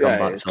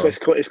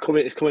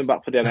it's coming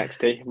back for the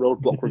NXT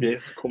Roadblock review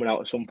coming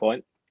out at some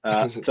point.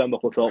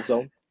 Turnbuckle Talk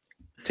Zone,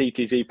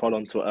 TTZ Pod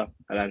on Twitter,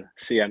 and then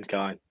CM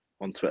Kyne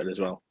on Twitter as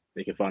well.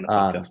 You can find the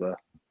podcast there.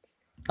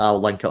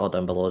 I'll link it all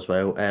down below as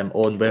well.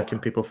 Owen, where can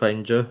people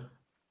find you?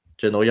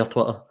 Do you know your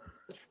Twitter?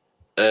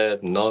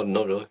 No,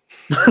 not really.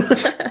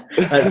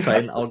 That's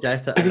fine. I'll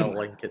get it and I'll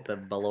link it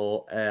down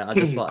below. I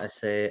just want to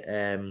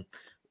say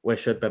we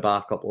should be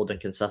back uploading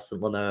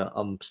consistently now.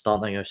 I'm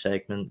starting a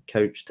segment,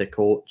 Couch to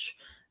Coach.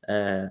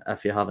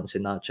 If you haven't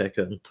seen that, check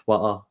it on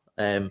Twitter.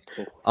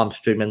 I'm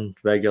streaming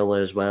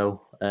regularly as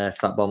well.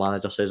 Football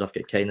Manager says I've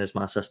got Kyne as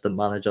my assistant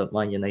manager at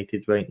Man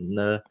United right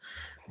now.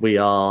 We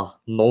are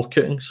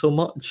knocking so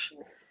much.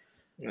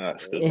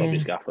 That's good.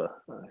 Robbie's gaffer.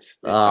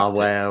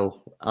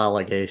 Well,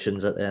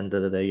 allegations at the end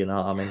of the day, you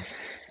know what I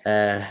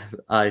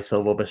mean?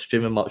 So we'll be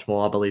streaming much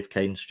more. I believe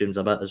Kyne streams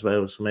a bit as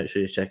well, so make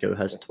sure you check out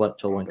his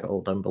Twitch. I'll link it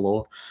all down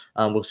below.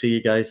 And we'll see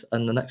you guys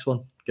in the next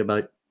one.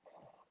 Goodbye.